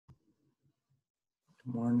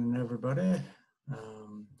Good morning, everybody.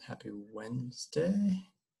 Happy Wednesday.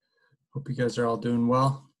 Hope you guys are all doing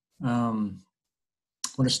well. I'm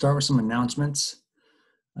going to start with some announcements.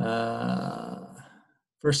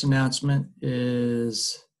 First announcement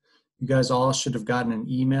is you guys all should have gotten an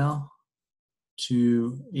email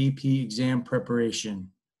to AP exam preparation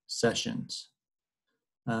sessions.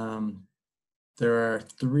 There are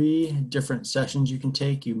 3 different sessions you can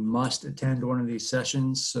take. You must attend one of these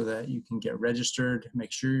sessions so that you can get registered.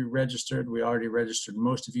 Make sure you're registered. We already registered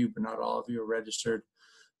most of you, but not all of you are registered.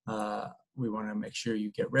 We want to make sure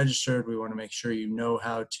you get registered. We want to make sure you know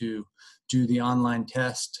how to do the online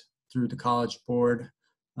test through the College Board.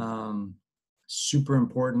 Super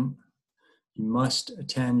important. You must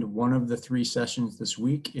attend one of the 3 sessions this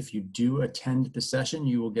week. If you do attend the session,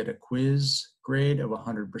 you will get a quiz grade of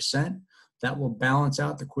 100%. That will balance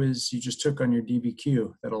out the quiz you just took on your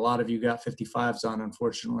DBQ that a lot of you got 55s on,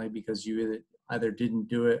 unfortunately, because you either didn't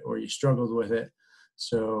do it or you struggled with it.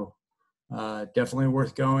 So definitely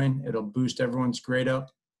worth going. It'll boost everyone's grade up.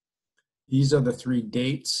 These are the 3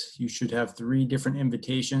 dates. You should have 3 different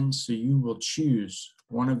invitations. So you will choose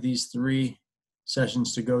one of these 3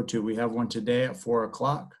 sessions to go to. We have one today at 4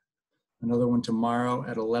 o'clock, another one tomorrow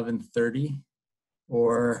at 11:30,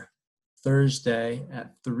 or Thursday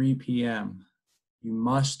at 3 p.m. You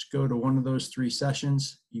must go to one of those 3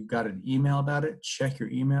 sessions. You've got an email about it. Check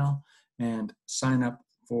your email and sign up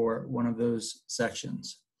for one of those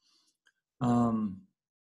sections.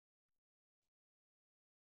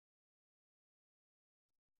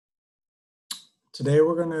 Today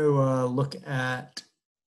we're going to look at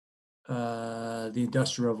the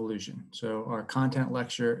Industrial Revolution. So our content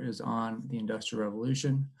lecture is on the Industrial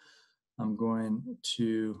Revolution. I'm going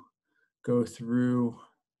to go through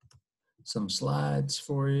some slides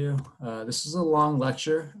for you. This is a long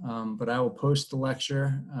lecture, but I will post the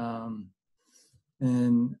lecture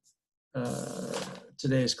in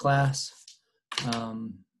today's class.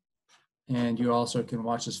 And you also can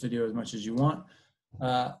watch this video as much as you want.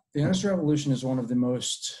 The Industrial Revolution is one of the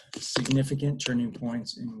most significant turning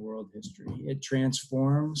points in world history. It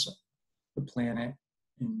transforms the planet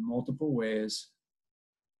in multiple ways.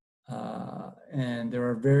 And there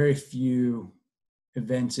are very few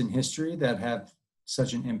events in history that have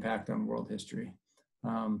such an impact on world history.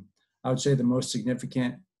 I would say the most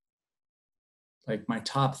significant, like my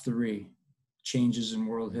top 3 changes in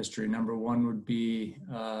world history. Number 1 would be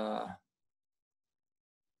the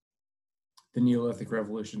Neolithic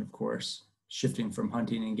Revolution, of course, shifting from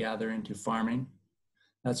hunting and gathering to farming.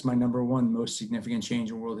 That's my number 1 most significant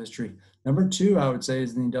change in world history. Number 2, I would say,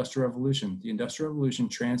 is the Industrial Revolution. The Industrial Revolution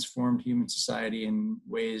transformed human society in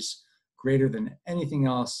ways greater than anything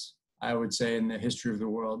else, I would say, in the history of the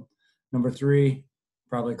world. Number 3,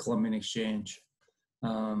 probably Columbian Exchange.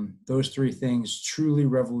 Those 3 things truly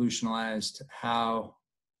revolutionized how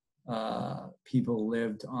people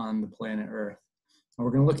lived on the planet Earth. And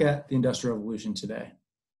we're going to look at the Industrial Revolution today.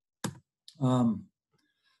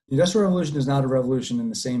 The Industrial Revolution is not a revolution in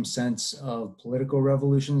the same sense of political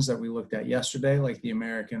revolutions that we looked at yesterday, like the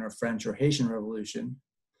American or French or Haitian Revolution,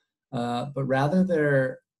 but rather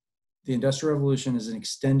the Industrial Revolution is an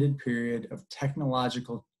extended period of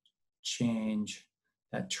technological change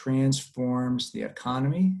that transforms the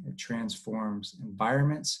economy, it transforms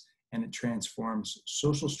environments, and it transforms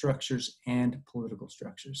social structures and political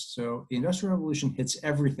structures. So the Industrial Revolution hits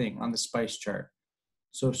everything on the spice chart.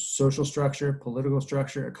 So social structure, political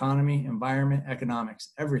structure, economy, environment,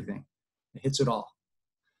 economics, everything. It hits it all.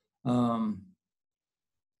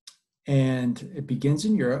 And it begins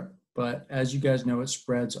in Europe, but as you guys know, it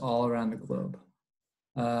spreads all around the globe.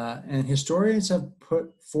 And historians have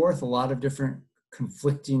put forth a lot of different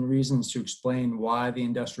conflicting reasons to explain why the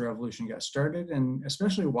Industrial Revolution got started, and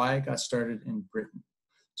especially why it got started in Britain.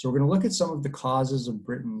 So we're going to look at some of the causes of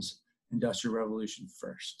Britain's Industrial Revolution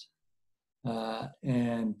first.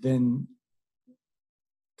 And then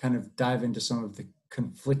kind of dive into some of the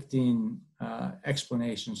conflicting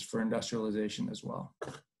explanations for industrialization as well.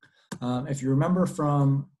 If you remember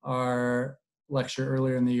from our lecture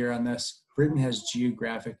earlier in the year on this, Britain has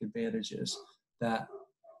geographic advantages that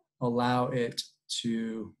allow it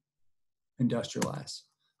to industrialize.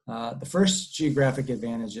 The first geographic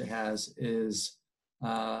advantage it has is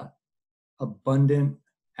abundant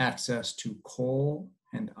access to coal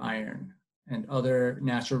and iron and other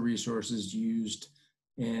natural resources used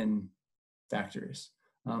in factories.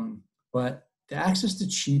 But the access to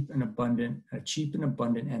cheap and abundant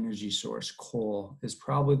energy source, coal, is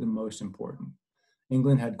probably the most important.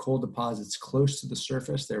 England had coal deposits close to the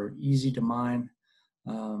surface. They were easy to mine.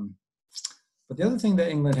 But the other thing that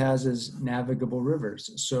England has is navigable rivers.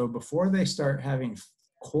 So before they start having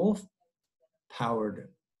coal-powered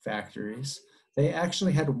factories, they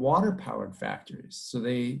actually had water-powered factories. So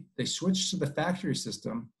they switched to the factory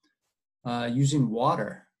system using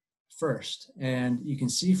water first. And you can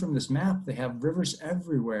see from this map, they have rivers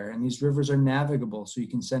everywhere, and these rivers are navigable. So you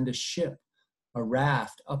can send a ship, a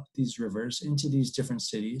raft up these rivers into these different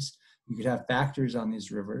cities. You could have factories on these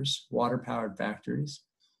rivers, water-powered factories.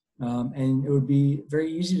 And it would be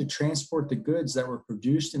very easy to transport the goods that were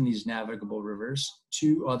produced in these navigable rivers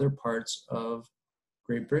to other parts of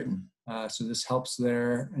Great Britain. So this helps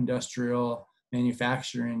their industrial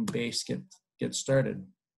manufacturing base get started.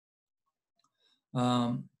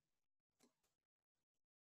 Another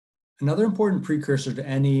important precursor to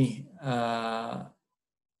any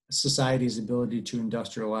society's ability to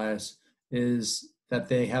industrialize is that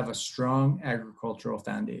they have a strong agricultural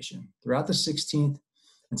foundation. Throughout the 16th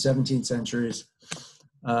and 17th centuries,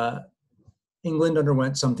 England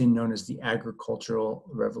underwent something known as the Agricultural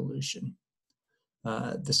Revolution.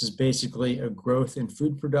 This is basically a growth in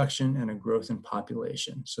food production and a growth in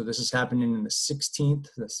population. So this is happening in the 16th,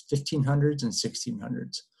 the 1500s and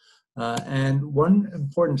 1600s. And one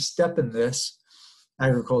important step in this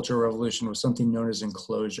agricultural revolution was something known as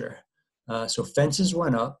enclosure. So fences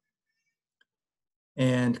went up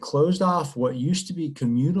and closed off what used to be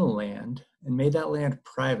communal land and made that land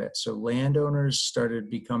private. So landowners started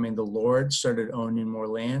becoming the lords, started owning more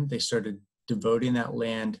land. They started devoting that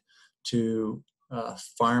land to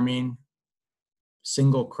farming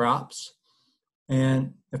single crops.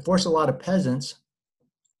 And it forced a lot of peasants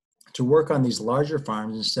to work on these larger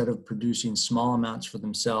farms instead of producing small amounts for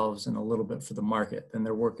themselves and a little bit for the market. Then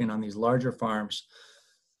they're working on these larger farms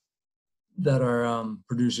that are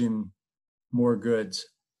producing more goods.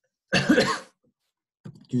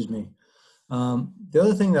 Excuse me. The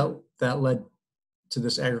other thing that led to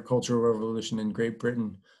this agricultural revolution in Great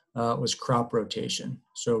Britain was crop rotation.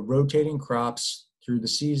 So rotating crops through the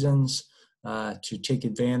seasons to take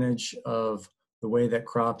advantage of the way that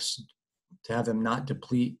crops, to have them not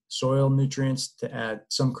deplete soil nutrients, to add,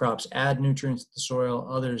 some crops add nutrients to the soil,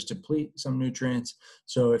 others deplete some nutrients.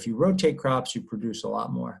 So if you rotate crops, you produce a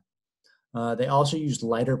lot more. They also used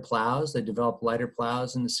lighter plows. They developed lighter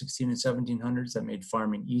plows in the 16 and 1700s that made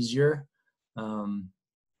farming easier,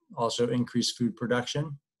 also increased food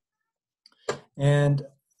production. And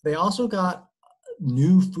they also got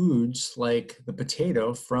new foods like the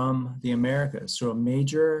potato from the Americas. So a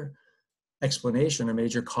major explanation, a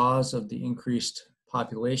major cause of the increased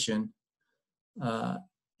population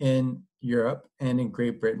in Europe and in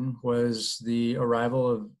Great Britain was the arrival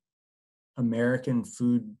of American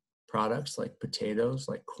food products like potatoes,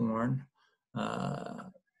 like corn.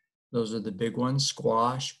 Those are the big ones,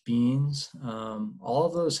 squash, beans. All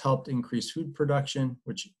of those helped increase food production,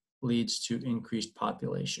 which leads to increased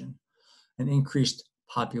population. An increased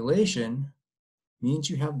population means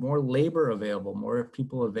you have more labor available, more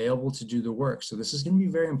people available to do the work. So this is going to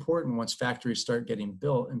be very important once factories start getting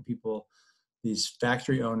built and these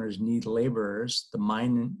factory owners need laborers, the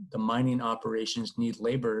mining operations need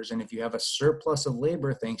laborers. And if you have a surplus of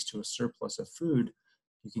labor, thanks to a surplus of food,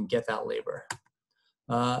 you can get that labor.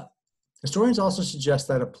 Historians also suggest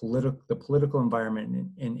that the political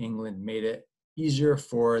environment in England made it easier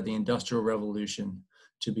for the Industrial Revolution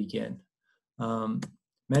to begin.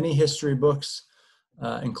 Many history books,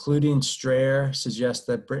 including Strayer, suggest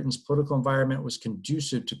that Britain's political environment was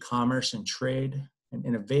conducive to commerce and trade and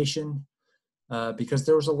innovation because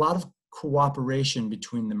there was a lot of cooperation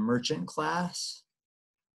between the merchant class,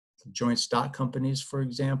 joint stock companies, for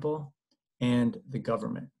example, and the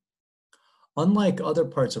government. Unlike other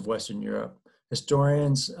parts of Western Europe,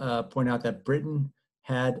 historians point out that Britain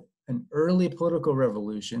had an early political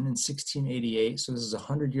revolution in 1688, so this is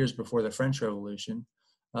 100 years before the French Revolution,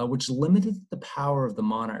 which limited the power of the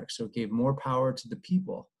monarch, so it gave more power to the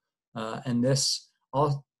people. And this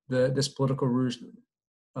political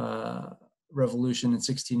revolution in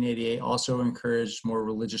 1688 also encouraged more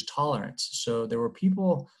religious tolerance. So there were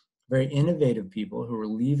people, very innovative people, who were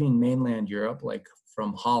leaving mainland Europe, like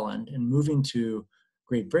from Holland, and moving to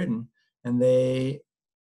Great Britain, and they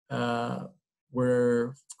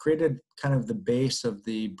were created kind of the base of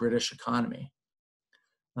the British economy.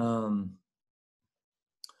 The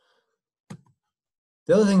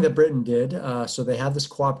other thing that Britain did, so they had this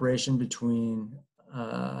cooperation between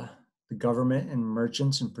the government and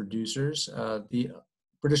merchants and producers. The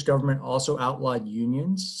British government also outlawed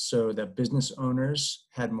unions so that business owners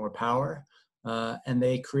had more power, and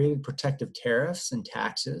they created protective tariffs and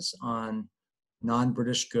taxes on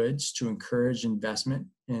non-British goods to encourage investment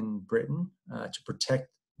in Britain, to protect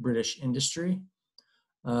British industry.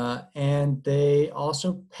 And they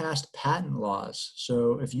also passed patent laws.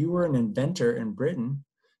 So if you were an inventor in Britain,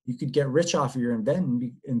 you could get rich off of your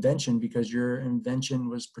invention because your invention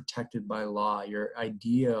was protected by law. Your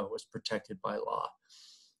idea was protected by law.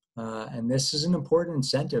 And this is an important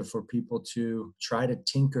incentive for people to try to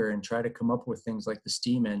tinker and try to come up with things like the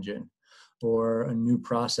steam engine or a new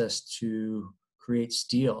process to create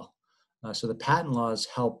steel. So the patent laws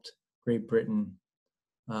helped Great Britain,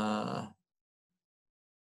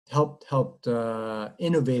 helped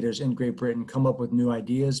innovators in Great Britain come up with new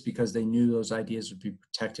ideas because they knew those ideas would be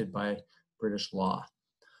protected by British law.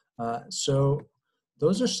 So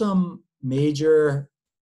those are some major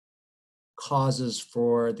causes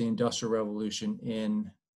for the Industrial Revolution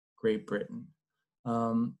in Great Britain.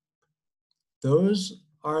 Those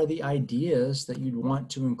are the ideas that you'd want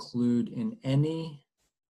to include in any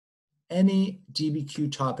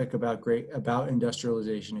DBQ topic about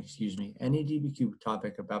industrialization, any DBQ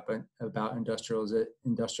topic about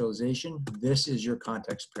industrialization, this is your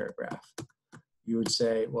context paragraph. You would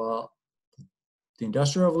say, well, the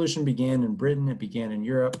Industrial Revolution began in Britain, it began in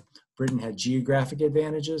Europe. Britain had geographic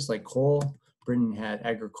advantages like coal. Britain had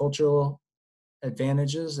agricultural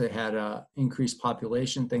advantages. They had an increased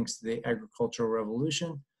population thanks to the agricultural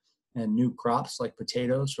revolution and new crops like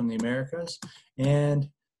potatoes from the Americas. And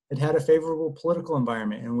it had a favorable political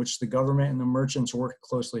environment in which the government and the merchants worked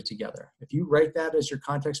closely together. If you write that as your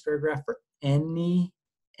context paragraph for any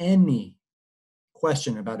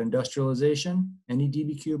question about industrialization, any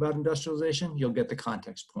DBQ about industrialization, you'll get the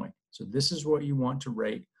context point. So this is what you want to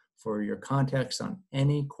write for your context on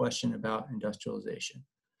any question about industrialization.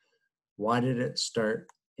 Why did it start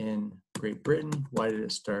in Great Britain? Why did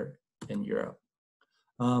it start in Europe?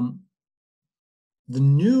 The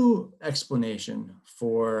new explanation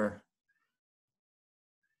for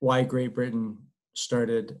why Great Britain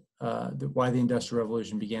started, why the Industrial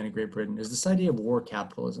Revolution began in Great Britain is this idea of war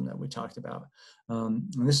capitalism that we talked about. And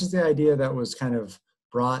this is the idea that was kind of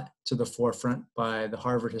brought to the forefront by the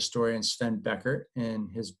Harvard historian Sven Beckert in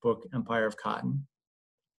his book, Empire of Cotton.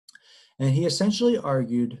 And he essentially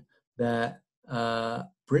argued that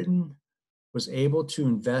Britain was able to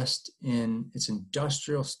invest in its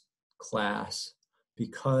industrial class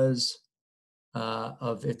because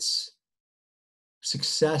of its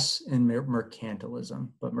success in mercantilism.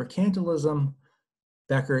 But mercantilism,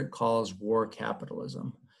 Beckert calls war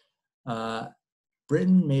capitalism.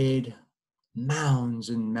 Britain made mounds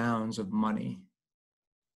and mounds of money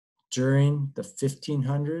during the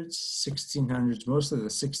 1500s, 1600s, mostly the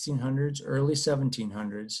 1600s, early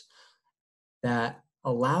 1700s, that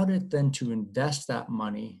allowed it then to invest that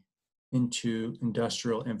money into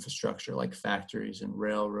industrial infrastructure like factories and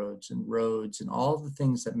railroads and roads and all of the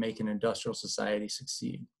things that make an industrial society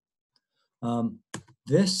succeed.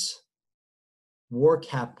 This war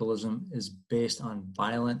capitalism is based on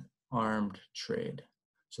violent armed trade.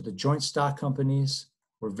 So the joint stock companies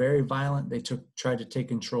were very violent. They tried to take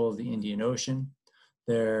control of the Indian Ocean.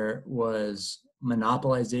 There was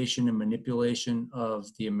monopolization and manipulation of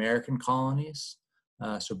the American colonies.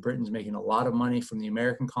 So Britain's making a lot of money from the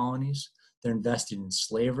American colonies. They're investing in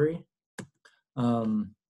slavery. And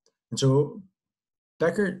so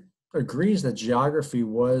Beckert agrees that geography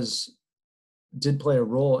did play a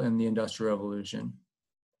role in the Industrial Revolution.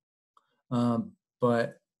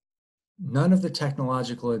 But none of the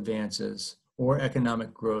technological advances or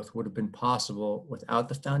economic growth would have been possible without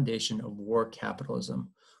the foundation of war capitalism,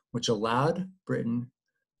 which allowed Britain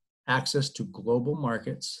access to global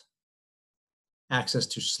markets, access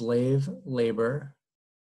to slave labor,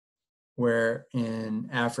 where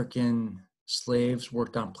African slaves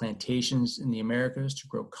worked on plantations in the Americas to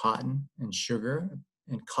grow cotton and sugar.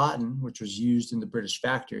 And cotton, which was used in the British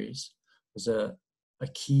factories, was a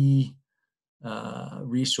key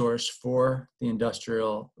resource for the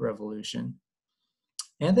Industrial Revolution.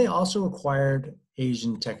 And they also acquired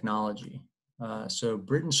Asian technology. So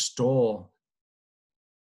Britain stole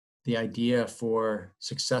the idea for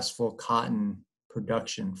successful cotton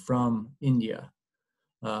production from India,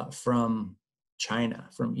 from China,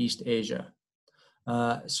 from East Asia.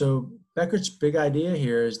 So Beckert's big idea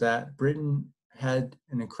here is that Britain had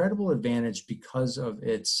an incredible advantage because of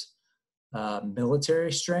its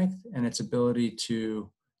military strength and its ability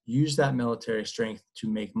to use that military strength to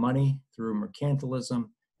make money through mercantilism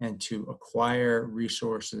and to acquire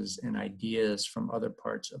resources and ideas from other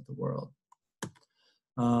parts of the world.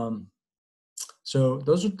 So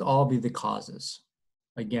those would all be the causes.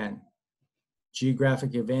 Again,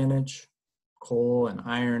 geographic advantage, coal and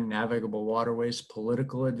iron, navigable waterways,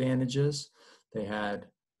 political advantages. They had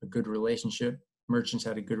a good relationship. Merchants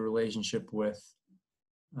had a good relationship with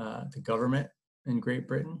the government in Great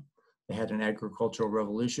Britain. They had an agricultural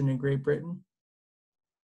revolution in Great Britain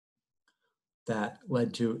that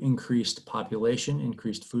led to increased population.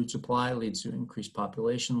 Increased food supply leads to increased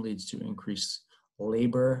population, leads to increased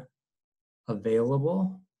labor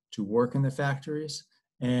available to work in the factories.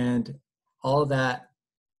 And all of that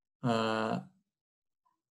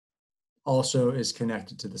also is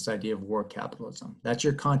connected to this idea of war capitalism. That's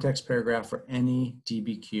your context paragraph for any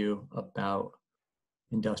DBQ about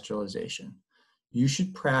industrialization. You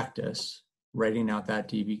should practice writing out that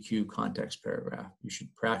DBQ context paragraph. You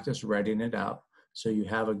should practice writing it out so you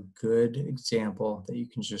have a good example that you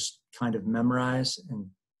can just kind of memorize and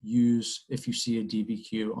use if you see a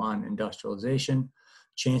DBQ on industrialization.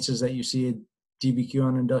 Chances that you see a DBQ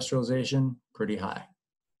on industrialization, pretty high.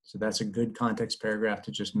 So that's a good context paragraph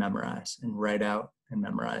to just memorize and write out and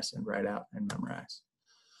memorize and write out and memorize.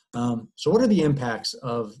 So what are the impacts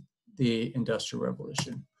of the Industrial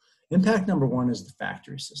Revolution? Impact number one is the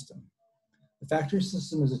factory system. The factory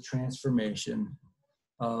system is a transformation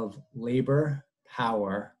of labor,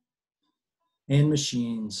 power, and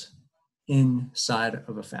machines inside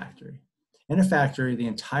of a factory. In a factory, the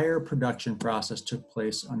entire production process took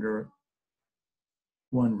place under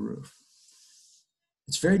one roof.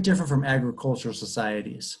 It's very different from agricultural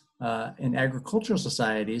societies. In agricultural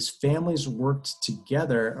societies, families worked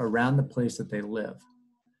together around the place that they live.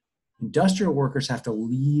 Industrial workers have to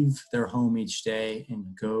leave their home each day and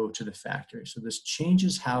go to the factory. So this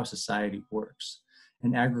changes how society works.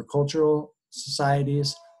 In agricultural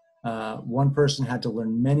societies, one person had to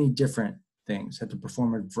learn many different things, had to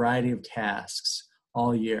perform a variety of tasks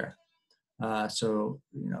all year. So,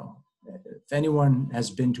 you know, if anyone has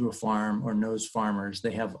been to a farm or knows farmers,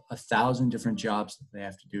 they have 1,000 different jobs that they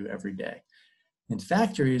have to do every day. In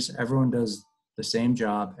factories, everyone does the same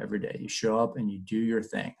job every day. You show up and you do your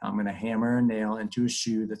thing. I'm going to hammer a nail into a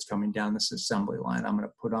shoe that's coming down this assembly line. I'm going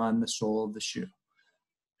to put on the sole of the shoe.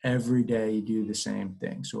 Every day you do the same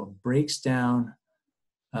thing. So it breaks down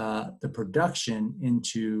the production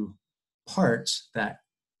into parts that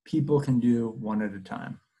people can do one at a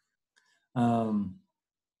time.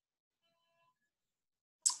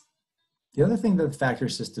 The other thing that the factory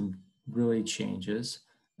system really changes,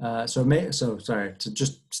 sorry, to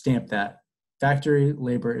just stamp that, factory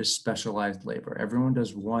labor is specialized labor. Everyone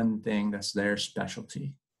does one thing that's their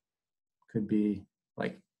specialty. Could be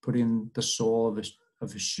like putting the sole of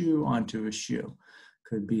a shoe onto a shoe.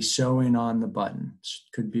 Could be sewing on the button.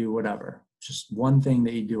 Could be whatever. Just one thing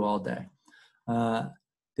that you do all day.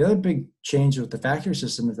 The other big change with the factory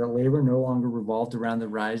system is that labor no longer revolved around the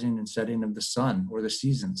rising and setting of the sun or the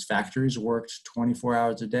seasons. Factories worked 24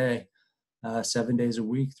 hours a day, 7 days a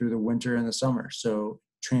week through the winter and the summer. So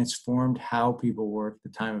transformed how people work, the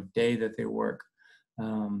time of day that they work,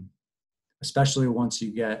 especially once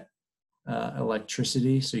you get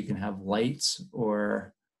electricity, so you can have lights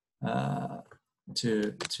or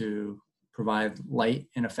to provide light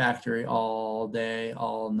in a factory all day,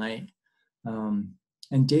 all night.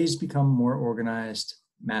 And days become more organized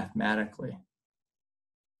mathematically.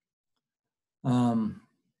 The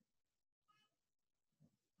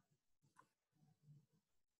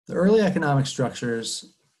early economic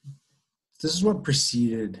structures, this is what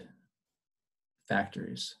preceded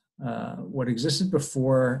factories. What existed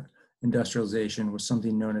before industrialization was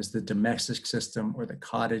something known as the domestic system or the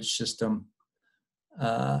cottage system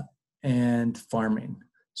and farming.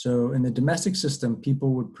 So in the domestic system,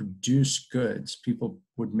 people would produce goods. People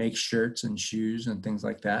would make shirts and shoes and things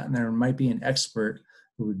like that. And there might be an expert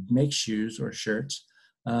who would make shoes or shirts.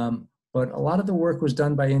 But a lot of the work was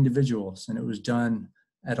done by individuals, and it was done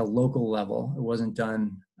at a local level. It wasn't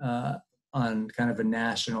done on kind of a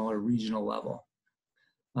national or regional level.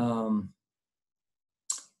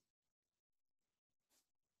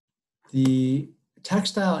 The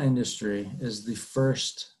textile industry is the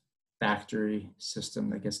first factory system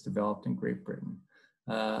that gets developed in Great Britain.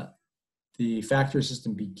 The factory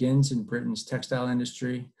system begins in Britain's textile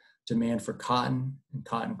industry. Demand for cotton and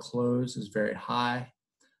cotton clothes is very high.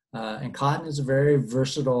 And cotton is a very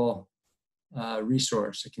versatile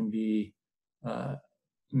resource. It can be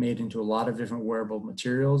made into a lot of different wearable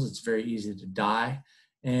materials. It's very easy to dye.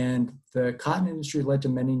 And the cotton industry led to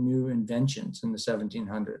many new inventions in the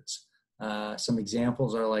 1700s. Some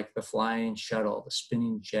examples are like the flying shuttle, the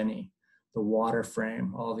spinning jenny, the water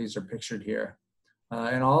frame. All of these are pictured here.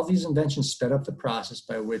 And all of these inventions sped up the process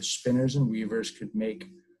by which spinners and weavers could make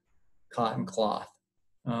cotton cloth.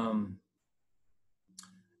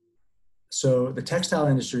 So the textile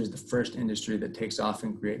industry is the first industry that takes off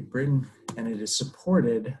in Great Britain, and it is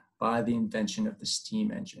supported by the invention of the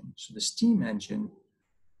steam engine. So the steam engine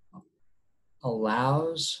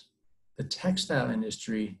allows the textile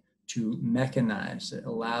industry to mechanize. It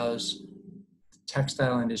allows the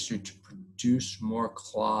textile industry to produce more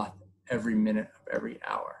cloth every minute of every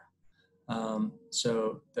hour.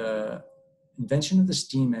 So the invention of the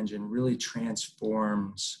steam engine really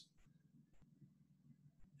transforms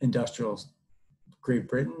industrial Great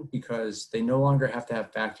Britain because they no longer have to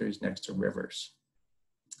have factories next to rivers.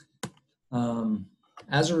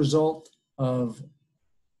 As a result of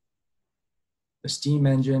the steam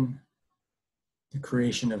engine, the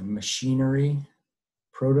creation of machinery,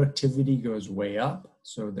 productivity goes way up.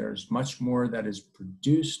 So there's much more that is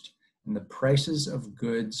produced and the prices of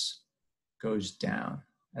goods goes down.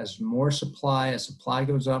 As supply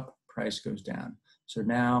goes up, price goes down. So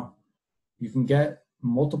now you can get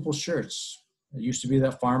multiple shirts. It used to be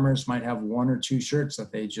that farmers might have one or two shirts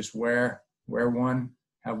that they just wear one,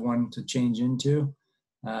 have one to change into.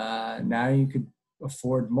 Now you could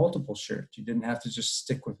afford multiple shirts. You didn't have to just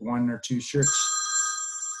stick with one or two shirts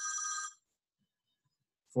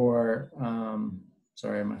for,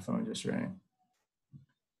 sorry, my phone just rang.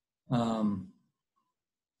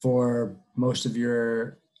 For most of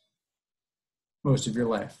your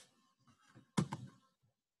life.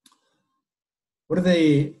 What are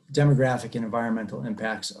the demographic and environmental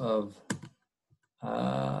impacts of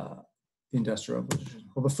the Industrial Revolution?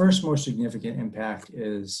 Well, the first most significant impact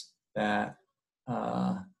is that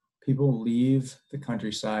people leave the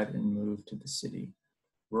countryside and move to the city.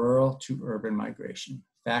 Rural to urban migration.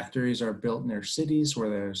 Factories are built near cities where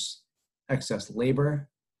there's excess labor.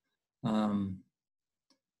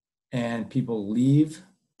 And people leave,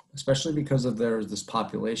 especially because of there's this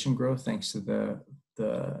population growth thanks to the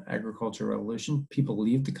agricultural revolution. People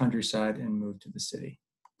leave the countryside and move to the city.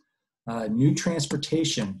 New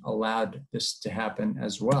transportation allowed this to happen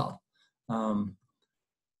as well.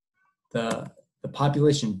 The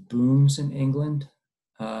population booms in England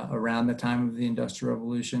around the time of the Industrial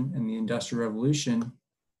Revolution, and the Industrial Revolution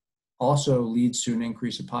also leads to an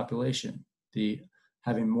increase of population.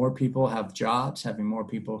 Having more people have jobs, having more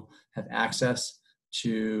people have access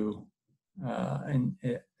to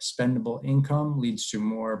spendable income leads to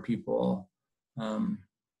more people,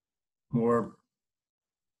 more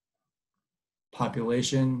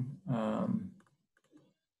population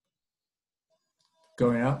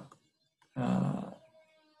going up.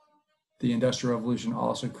 The Industrial Revolution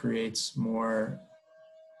also creates more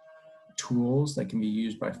tools that can be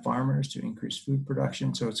used by farmers to increase food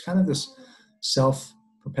production. So it's kind of this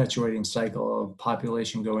self-perpetuating cycle of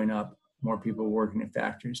population going up, more people working in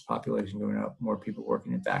factories, population going up, more people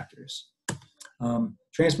working in factories.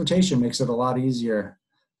 Transportation makes it a lot easier.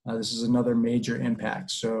 This is another major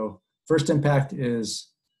impact. So first impact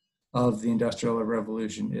of the Industrial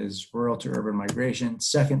Revolution is rural to urban migration.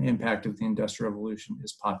 Second impact of the Industrial Revolution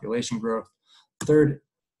is population growth. Third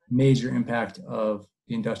major impact of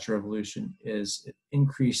the Industrial Revolution is it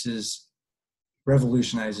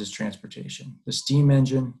revolutionizes transportation. The steam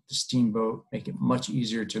engine, the steamboat make it much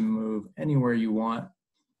easier to move anywhere you want.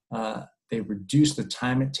 They reduce the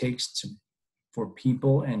time it takes for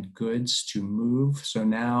people and goods to move. So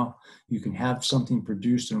now you can have something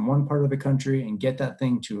produced in one part of the country and get that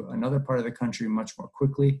thing to another part of the country much more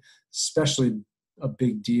quickly, especially a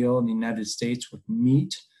big deal in the United States with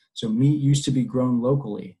meat. So meat used to be grown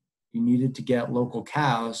locally. You needed to get local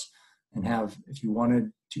cows and if you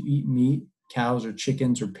wanted to eat meat, cows or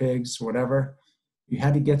chickens or pigs, whatever, you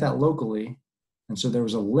had to get that locally. And so there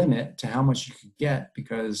was a limit to how much you could get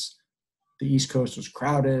because the East Coast was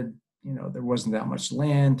crowded. There wasn't that much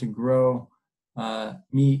land to grow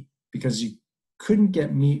meat because you couldn't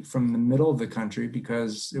get meat from the middle of the country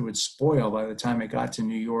because it would spoil by the time it got to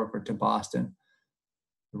New York or to Boston.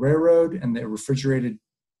 The railroad and the refrigerated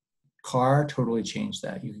car totally changed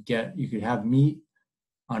that. You could have meat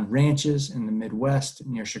on ranches in the Midwest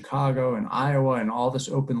near Chicago and Iowa and all this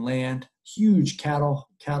open land, huge cattle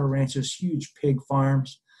ranches, huge pig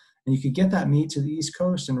farms. And you could get that meat to the East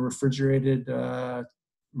Coast in a refrigerated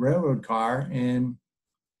railroad car in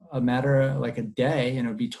a matter of like a day, and it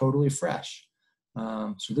would be totally fresh.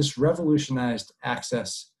 So this revolutionized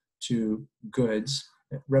access to goods.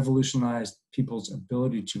 It revolutionized people's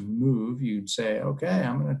ability to move. You'd say, okay,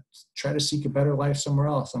 I'm going to try to seek a better life somewhere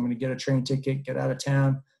else. I'm going to get a train ticket, get out of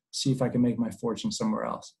town, see if I can make my fortune somewhere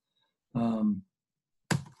else. The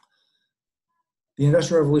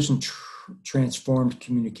Industrial Revolution transformed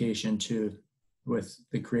communication with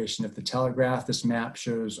the creation of the telegraph. This map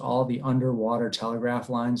shows all the underwater telegraph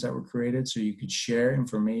lines that were created so you could share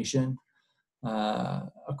information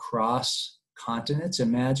across continents.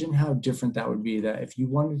 Imagine how different that would be, that if you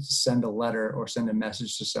wanted to send a letter or send a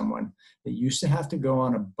message to someone, it used to have to go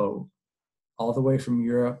on a boat all the way from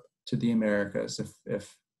Europe to the Americas,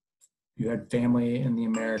 if you had family in the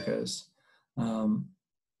Americas.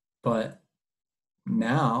 But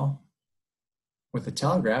now, with the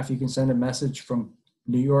telegraph, you can send a message from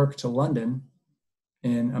New York to London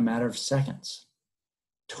in a matter of seconds.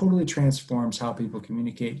 Totally transforms how people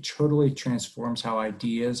communicate, totally transforms how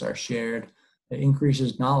ideas are shared. It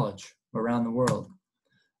increases knowledge around the world.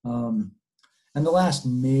 And the last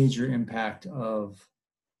major impact of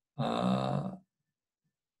the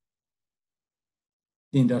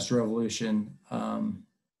Industrial Revolution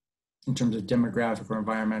in terms of demographic or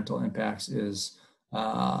environmental impacts is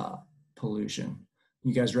pollution.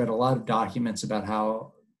 You guys read a lot of documents about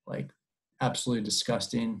how absolutely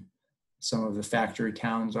disgusting some of the factory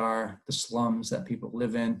towns are, the slums that people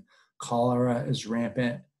live in. Cholera is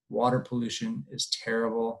rampant. Water pollution is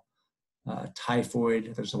terrible.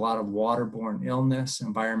 Typhoid, there's a lot of waterborne illness,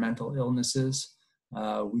 environmental illnesses.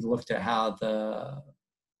 We looked at how the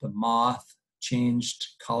moth changed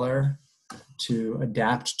color to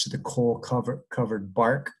adapt to the coal covered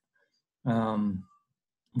bark.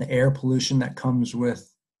 The air pollution that comes with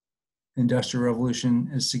Industrial Revolution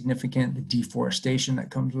is significant. The deforestation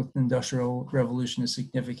that comes with the Industrial Revolution is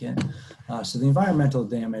significant. So the environmental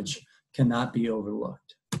damage cannot be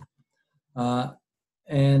overlooked.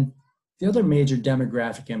 And the other major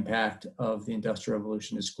demographic impact of the Industrial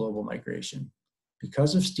Revolution is global migration.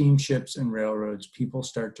 Because of steamships and railroads, people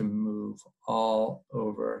start to move all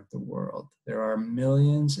over the world. There are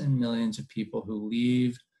millions and millions of people who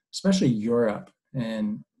leave, especially Europe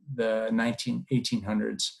in the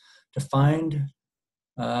 1800s, to find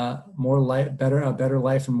a better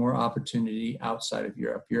life and more opportunity outside of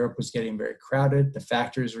Europe. Europe was getting very crowded. The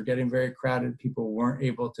factories were getting very crowded. People weren't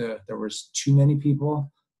able to, there was too many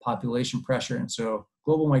people, population pressure. And so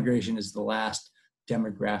global migration is the last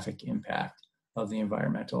demographic impact of the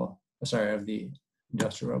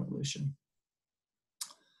Industrial Revolution.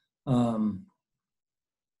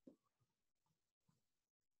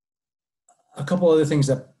 A couple other things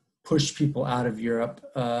that push people out of Europe,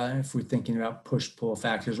 if we're thinking about push-pull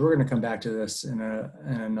factors. We're going to come back to this in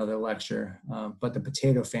another lecture, but the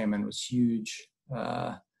potato famine was huge,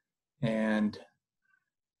 and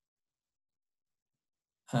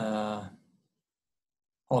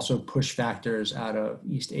also push factors out of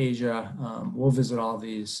East Asia. We'll visit all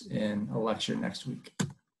these in a lecture next week.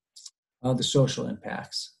 The social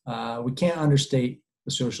impacts. We can't understate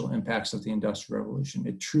the social impacts of the Industrial Revolution.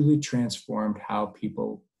 It truly transformed how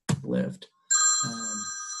people lived.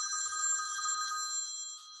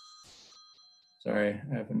 Sorry,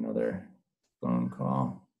 I have another phone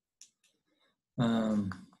call.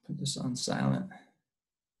 Put this on silent.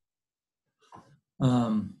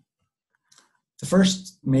 The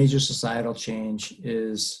first major societal change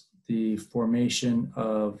is the formation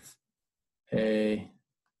of a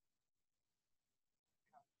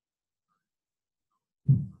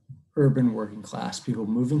urban working class, people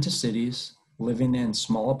moving to cities, living in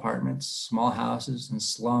small apartments, small houses, and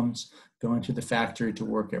slums, going to the factory to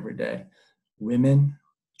work every day. Women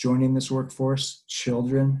joining this workforce,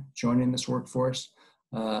 children joining this workforce.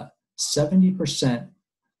 70%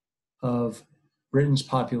 of Britain's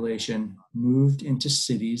population moved into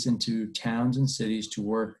cities, into towns and cities to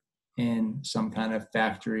work in some kind of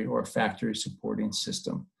factory or factory supporting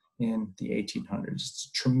system in the 1800s. It's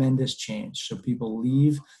a tremendous change. So people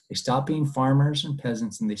leave, they stop being farmers and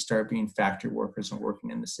peasants, and they start being factory workers and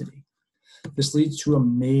working in the city. This leads to a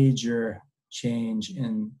major change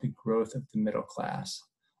in the growth of the middle class.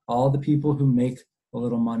 All the people who make a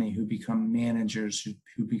little money, who become managers,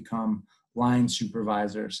 who become line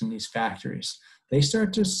supervisors in these factories, they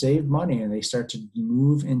start to save money and they start to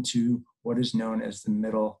move into what is known as the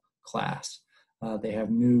middle class. They have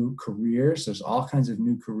new careers. There's all kinds of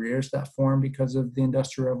new careers that form because of the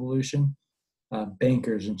Industrial Revolution.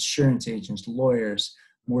 Bankers, insurance agents, lawyers,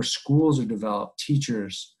 more schools are developed,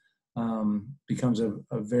 teachers becomes a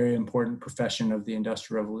very important profession of the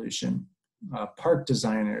Industrial Revolution. Park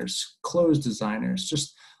designers, clothes designers,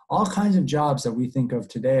 just all kinds of jobs that we think of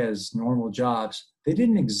today as normal jobs. They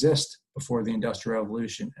didn't exist before the Industrial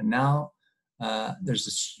Revolution. And now there's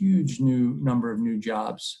this huge number of new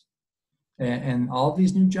jobs. And all of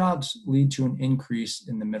these new jobs lead to an increase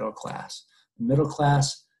in the middle class. The middle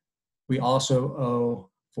class, we also owe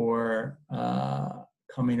for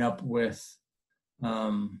coming up with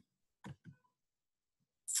the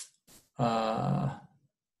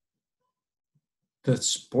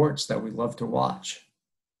sports that we love to watch.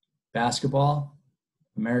 Basketball,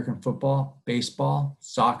 American football, baseball,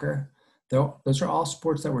 soccer. Those are all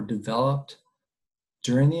sports that were developed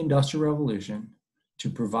during the Industrial Revolution to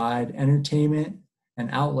provide entertainment and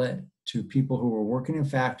outlet to people who were working in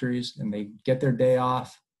factories and they get their day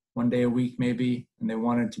off, one day a week maybe, and they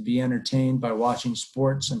wanted to be entertained by watching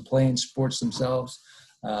sports and playing sports themselves.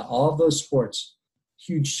 All of those sports,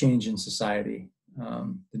 huge change in society,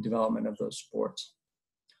 the development of those sports.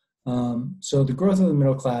 So the growth of the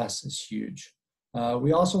middle class is huge.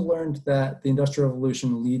 We also learned that the Industrial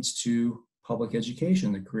Revolution leads to public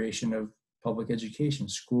education, the creation of public education,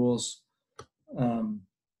 schools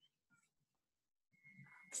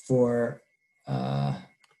for,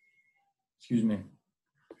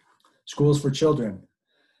 schools for children.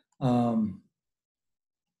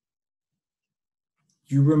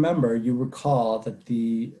 You recall that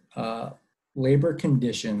the labor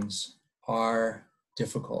conditions are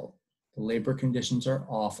difficult. The labor conditions are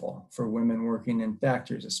awful for women working in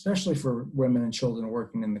factories, especially for women and children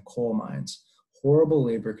working in the coal mines. Horrible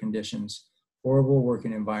labor conditions, horrible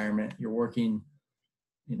working environment. You're working,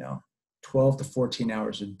 12 to 14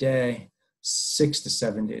 hours a day, 6 to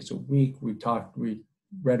 7 days a week. We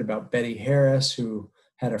read about Betty Harris, who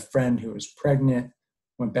had a friend who was pregnant,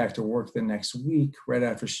 went back to work the next week,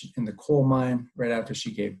 in the coal mine, right after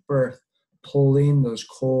she gave birth, pulling those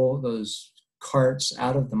carts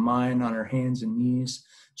out of the mine on her hands and knees,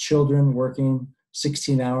 children working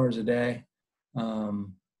 16 hours a day.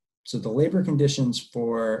 So the labor conditions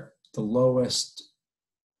for the lowest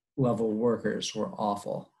level workers were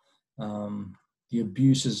awful. The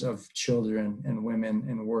abuses of children and women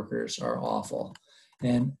and workers are awful.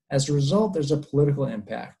 And as a result, there's a political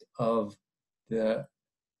impact of the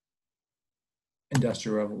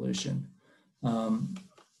Industrial Revolution.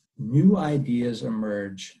 New ideas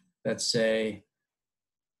emerge that say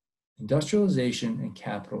industrialization and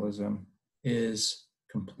capitalism is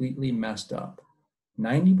completely messed up.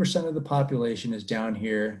 90% of the population is down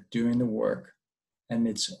here doing the work, and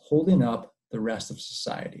it's holding up the rest of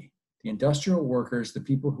society. The industrial workers, the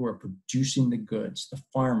people who are producing the goods, the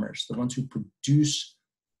farmers, the ones who produce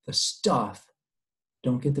the stuff,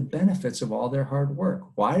 don't get the benefits of all their hard work.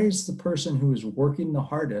 Why is the person who is working the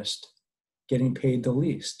hardest getting paid the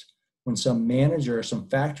least, when some manager or some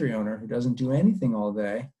factory owner who doesn't do anything all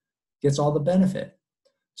day gets all the benefit?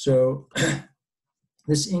 So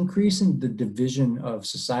this increase in the division of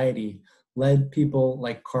society led people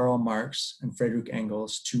like Karl Marx and Friedrich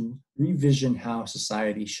Engels to revision how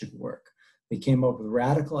society should work. They came up with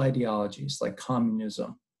radical ideologies like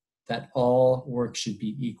communism, that all work should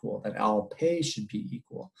be equal, that all pay should be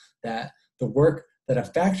equal, that the work that a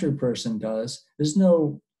factory person does is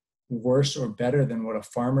no worse or better than what a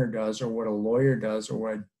farmer does or what a lawyer does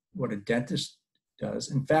or what a dentist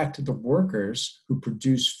does. In fact, the workers who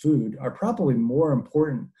produce food are probably more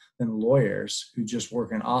important than lawyers who just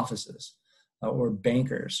work in offices or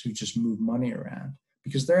bankers who just move money around,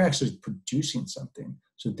 because they're actually producing something.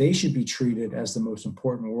 So they should be treated as the most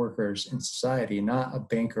important workers in society, not a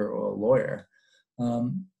banker or a lawyer.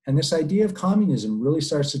 And this idea of communism really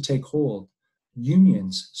starts to take hold.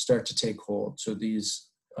 Unions start to take hold. So these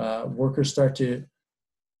workers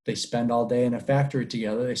they spend all day in a factory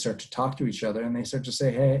together, they start to talk to each other, and they start to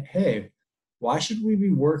say, hey, why should we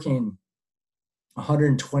be working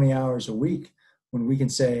 120 hours a week when we can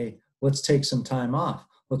say, let's take some time off,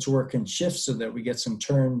 let's work in shifts so that we get some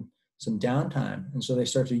downtime. And so they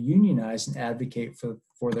start to unionize and advocate for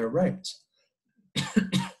their rights.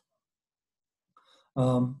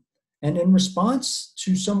 And in response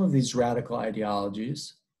to some of these radical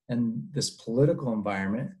ideologies and this political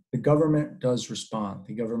environment, the government does respond.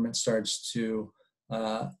 The government starts to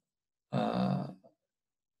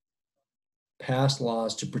pass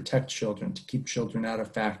laws to protect children, to keep children out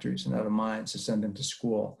of factories and out of mines, to send them to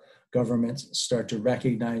school. Governments start to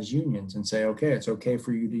recognize unions and say, okay, it's okay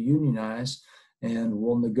for you to unionize, and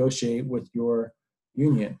we'll negotiate with your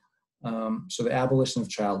union. So the abolition of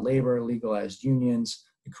child labor, legalized unions,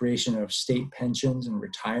 the creation of state pensions and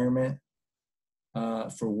retirement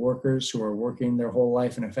for workers who are working their whole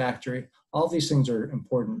life in a factory. All these things are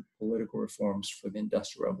important political reforms for the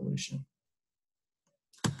Industrial Revolution.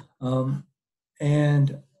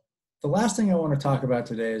 And the last thing I want to talk about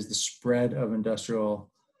today is the spread of the Industrial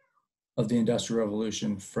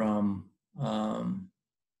Revolution from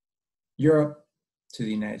Europe to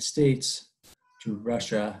the United States, to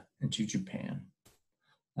Russia, and to Japan.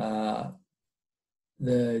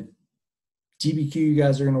 The DBQ you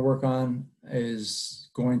guys are going to work on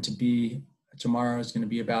tomorrow is going to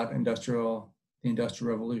be about the Industrial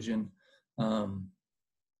Revolution.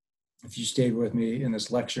 If you stayed with me in this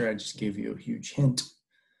lecture, I just gave you a huge hint.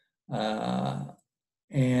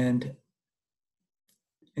 And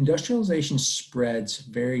industrialization spreads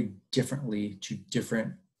very differently to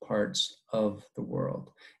different parts of the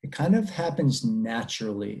world. It kind of happens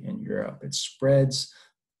naturally in Europe. It spreads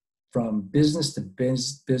from business to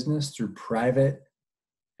business through private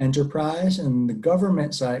enterprise, and the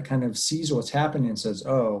government side kind of sees what's happening and says,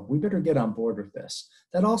 oh, we better get on board with this.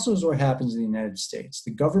 That also is what happens in the United States.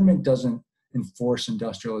 The government doesn't enforce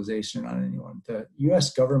industrialization on anyone. The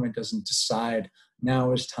US government doesn't decide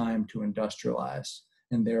now is time to industrialize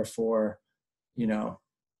and therefore,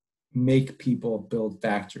 make people build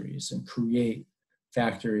factories and create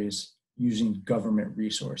factories using government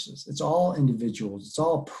resources. It's all individuals. It's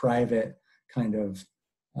all private kind of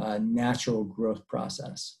natural growth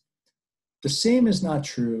process. The same is not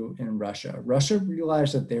true in Russia. Russia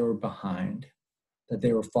realized that they were behind, that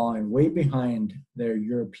they were falling way behind their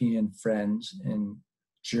European friends in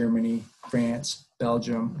Germany, France,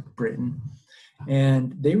 Belgium, Britain.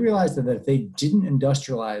 And they realized that if they didn't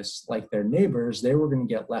industrialize like their neighbors, they were going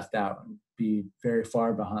to get left out and be very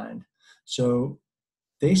far behind. So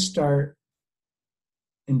they start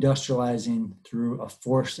industrializing through a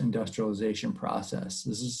forced industrialization process.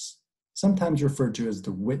 This is sometimes referred to as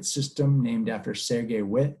the WIT system, named after Sergei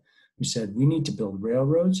Witt, who said, we need to build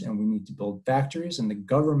railroads and we need to build factories and the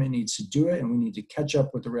government needs to do it and we need to catch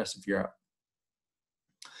up with the rest of Europe.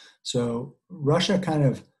 So Russia kind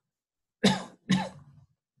of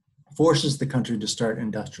forces the country to start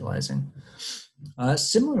industrializing.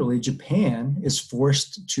 Similarly, Japan is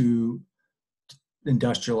forced to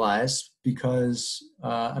industrialize because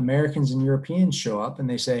Americans and Europeans show up and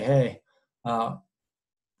they say, hey,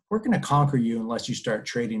 we're going to conquer you unless you start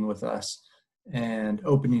trading with us and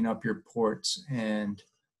opening up your ports. And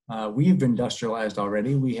we've industrialized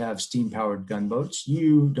already. We have steam-powered gunboats.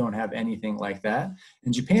 You don't have anything like that.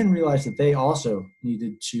 And Japan realized that they also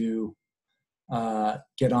needed to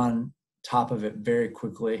get on top of it very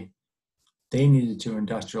quickly. They needed to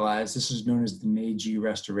industrialize. This is known as the Meiji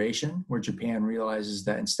Restoration, where Japan realizes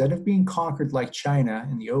that instead of being conquered like China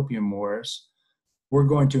in the Opium Wars, we're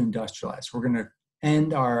going to industrialize. We're going to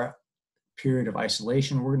end our period of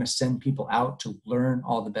isolation. We're going to send people out to learn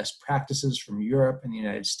all the best practices from Europe and the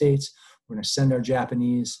United States. We're going to send our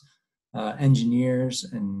Japanese engineers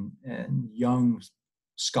and young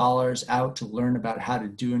scholars out to learn about how to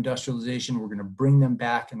do industrialization. We're going to bring them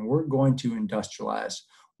back and we're going to industrialize.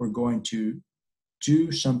 We're going to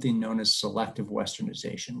do something known as selective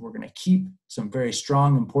Westernization. We're going to keep some very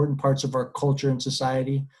strong, important parts of our culture and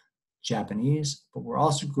society, Japanese, but we're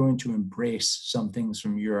also going to embrace some things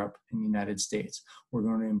from Europe and the United States. We're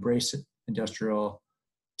going to embrace industrial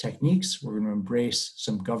techniques. We're going to embrace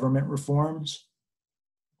some government reforms,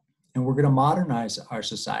 and we're going to modernize our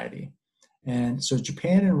society. And so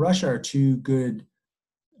Japan and Russia are two good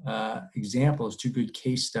examples, two good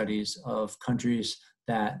case studies of countries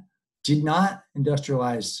that did not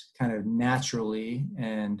industrialize kind of naturally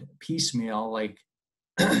and piecemeal like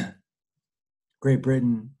Great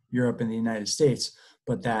Britain, Europe, and the United States,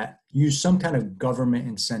 but that used some kind of government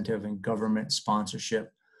incentive and government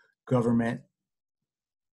sponsorship. Government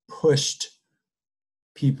pushed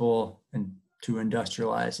people to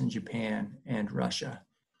industrialize in Japan and Russia.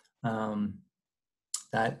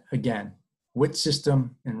 That, again, WIT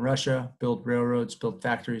system in Russia, build railroads, build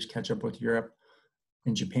factories, catch up with Europe.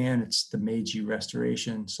 In Japan, it's the Meiji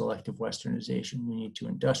Restoration, selective Westernization. We need to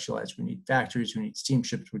industrialize. We need factories. We need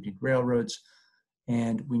steamships. We need railroads.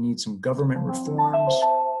 And we need some government reforms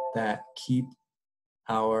that keep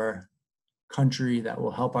our country, that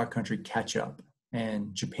will help our country catch up.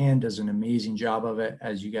 And Japan does an amazing job of it,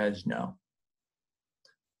 as you guys know.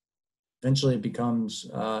 Eventually, it becomes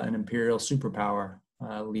an imperial superpower,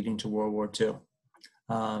 leading to World War II.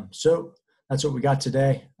 So that's what we got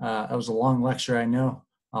today. That was a long lecture, I know.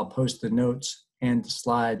 I'll post the notes and the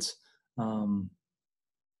slides.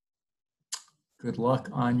 Good luck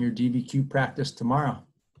on your DBQ practice tomorrow.